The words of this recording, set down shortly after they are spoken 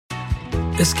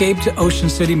Escape to Ocean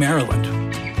City, Maryland,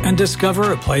 and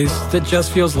discover a place that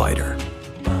just feels lighter,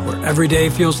 where every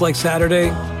day feels like Saturday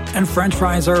and French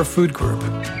fries are a food group,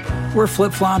 where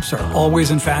flip-flops are always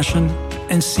in fashion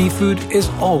and seafood is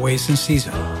always in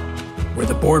season, where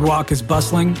the boardwalk is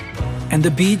bustling and the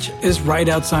beach is right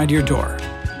outside your door,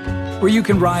 where you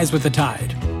can rise with the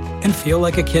tide and feel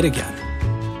like a kid again.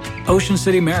 Ocean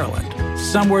City, Maryland,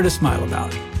 somewhere to smile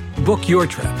about. Book your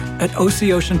trip at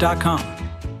OCOcean.com.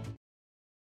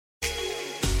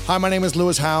 Hi, my name is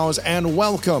Lewis Howes, and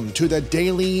welcome to the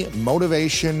Daily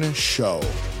Motivation Show.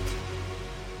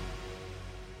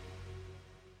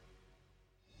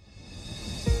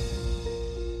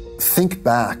 Think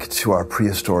back to our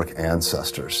prehistoric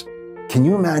ancestors. Can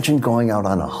you imagine going out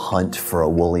on a hunt for a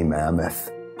woolly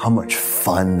mammoth? How much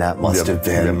fun that must have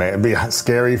been. It'd be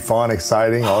scary, fun,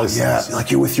 exciting, all these things.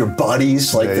 Like you're with your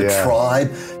buddies, like the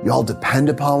tribe. You all depend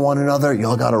upon one another. You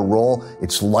all got to roll.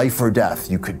 It's life or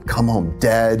death. You could come home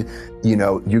dead. You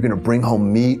know, you're going to bring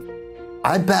home meat.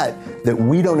 I bet that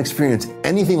we don't experience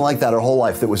anything like that our whole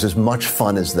life that was as much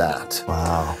fun as that.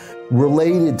 Wow.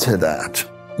 Related to that,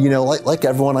 you know, like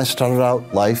everyone, I started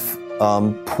out life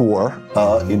poor,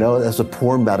 as a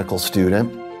poor medical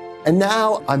student. And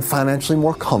now I'm financially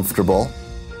more comfortable,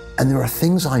 and there are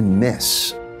things I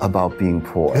miss about being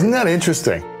poor. Isn't that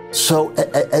interesting? So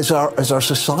as our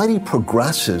society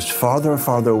progresses farther and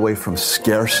farther away from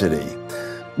scarcity,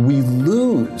 we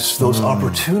lose those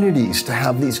opportunities to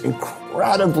have these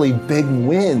incredibly big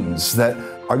wins that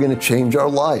are going to change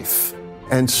our life.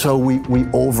 And so we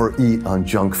overeat on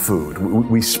junk food.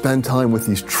 We spend time with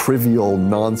these trivial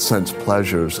nonsense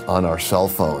pleasures on our cell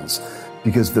phones,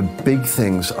 because the big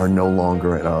things are no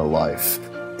longer in our life.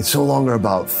 It's no longer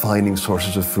about finding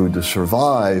sources of food to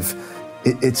survive.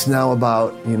 It's now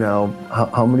about,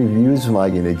 how many views am I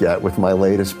going to get with my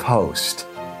latest post?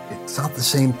 It's not the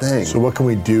same thing. So what can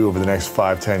we do over the next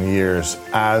 5-10 years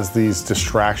as these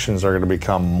distractions are going to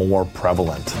become more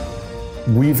prevalent?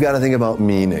 We've got to think about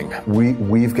meaning.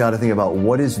 We've got to think about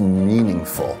what is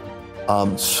meaningful.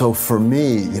 So for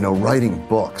me, writing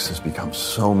books has become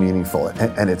so meaningful,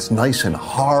 and it's nice and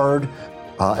hard,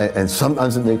 and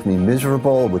sometimes it makes me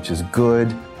miserable, which is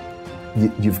good.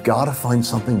 You've got to find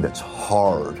something that's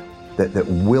hard, that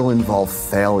will involve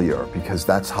failure, because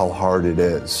that's how hard it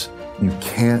is. You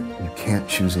can't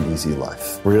choose an easy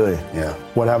life. Really? Yeah.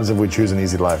 What happens if we choose an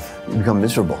easy life? We become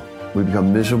miserable. We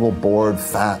become miserable, bored,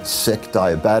 fat, sick,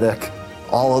 diabetic,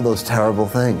 all of those terrible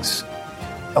things.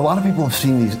 A lot of people have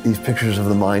seen these pictures of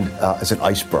the mind as an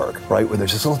iceberg, right? Where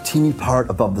there's this little teeny part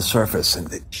above the surface and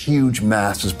the huge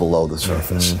mass is below the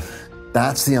surface. Mm-hmm.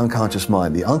 That's the unconscious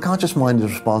mind. The unconscious mind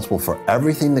is responsible for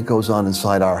everything that goes on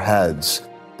inside our heads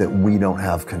that we don't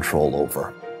have control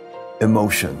over.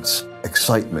 Emotions,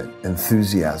 excitement,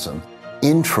 enthusiasm,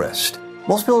 interest.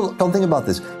 Most people don't think about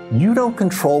this. You don't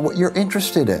control what you're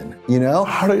interested in,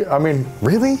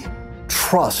 Really?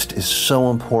 Trust is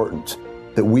so important.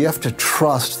 That we have to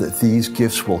trust that these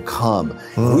gifts will come.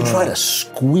 If we try to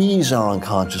squeeze our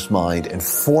unconscious mind and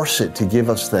force it to give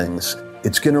us things,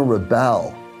 it's going to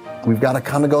rebel. We've got to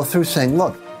kind of go through saying,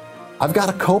 look, I've got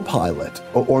a co-pilot,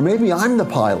 or maybe I'm the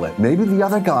pilot, maybe I'm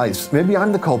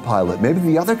the co-pilot, maybe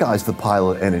the other guy's the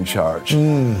pilot and in charge.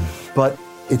 But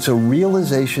it's a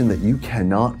realization that you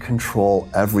cannot control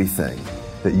everything,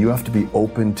 that you have to be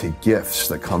open to gifts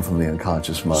that come from the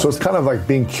unconscious mind. So it's kind of like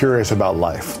being curious about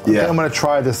life. Okay, I'm going to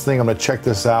try this thing. I'm going to check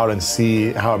this out and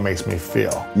see how it makes me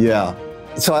feel. Yeah.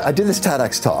 So I did this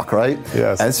TEDx talk, right?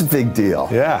 Yes. And it's a big deal.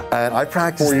 Yeah. And I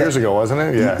practiced 4 years ago, wasn't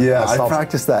it? Yeah. Yeah, I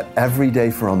practiced that every day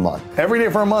for a month. Every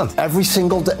day for a month? Every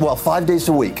single day. Well, 5 days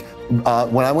a week.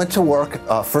 When I went to work,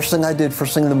 first thing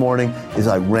in the morning, is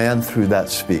I ran through that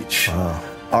speech.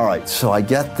 All right, so I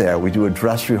get there. We do a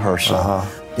dress rehearsal.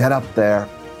 Get up there,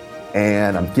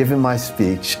 and I'm giving my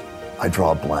speech. I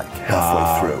draw a blank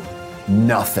halfway through.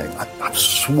 Nothing. I'm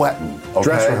sweating. Okay?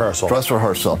 Dress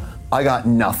rehearsal. I got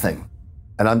nothing.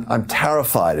 And I'm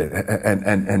terrified.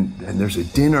 And there's a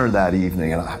dinner that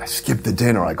evening, and I skip the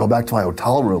dinner. I go back to my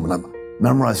hotel room, and I'm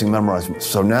memorizing.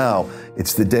 So now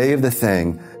it's the day of the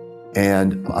thing,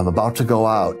 and I'm about to go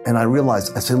out, and I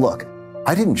realize, I say, look,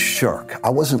 I didn't shirk. I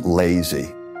wasn't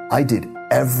lazy. I did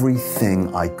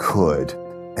everything I could,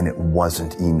 and it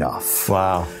wasn't enough.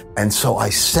 Wow. And so I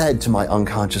said to my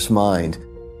unconscious mind,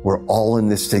 we're all in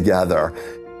this together.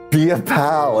 Be a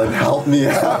pal and help me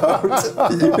out.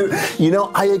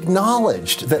 I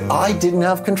acknowledged that I didn't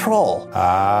have control.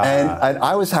 And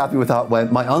I was happy with how it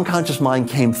went. My unconscious mind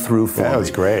came through for me. That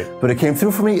was great. But it came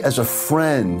through for me as a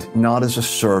friend, not as a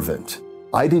servant.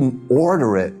 I didn't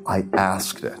order it, I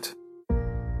asked it.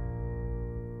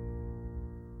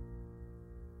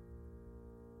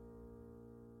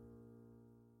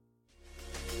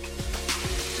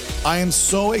 I am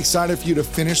so excited for you to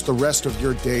finish the rest of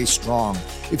your day strong.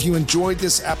 If you enjoyed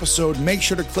this episode, make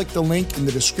sure to click the link in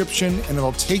the description and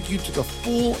it'll take you to the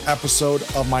full episode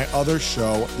of my other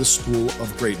show, The School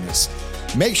of Greatness.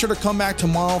 Make sure to come back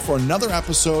tomorrow for another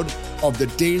episode of the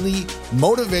Daily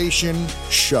Motivation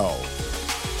Show.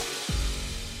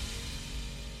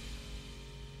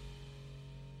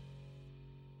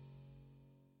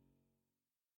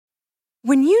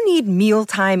 When you need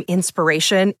mealtime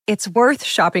inspiration, it's worth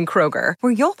shopping Kroger,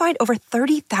 where you'll find over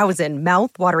 30,000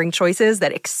 mouth-watering choices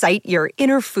that excite your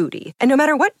inner foodie. And no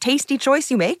matter what tasty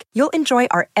choice you make, you'll enjoy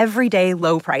our everyday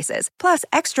low prices, plus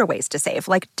extra ways to save,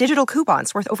 like digital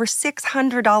coupons worth over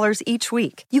 $600 each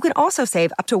week. You can also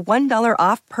save up to $1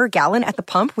 off per gallon at the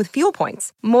pump with fuel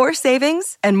points. More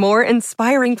savings and more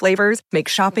inspiring flavors make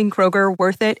shopping Kroger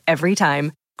worth it every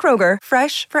time. Kroger,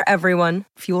 fresh for everyone.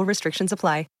 Fuel restrictions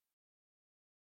apply.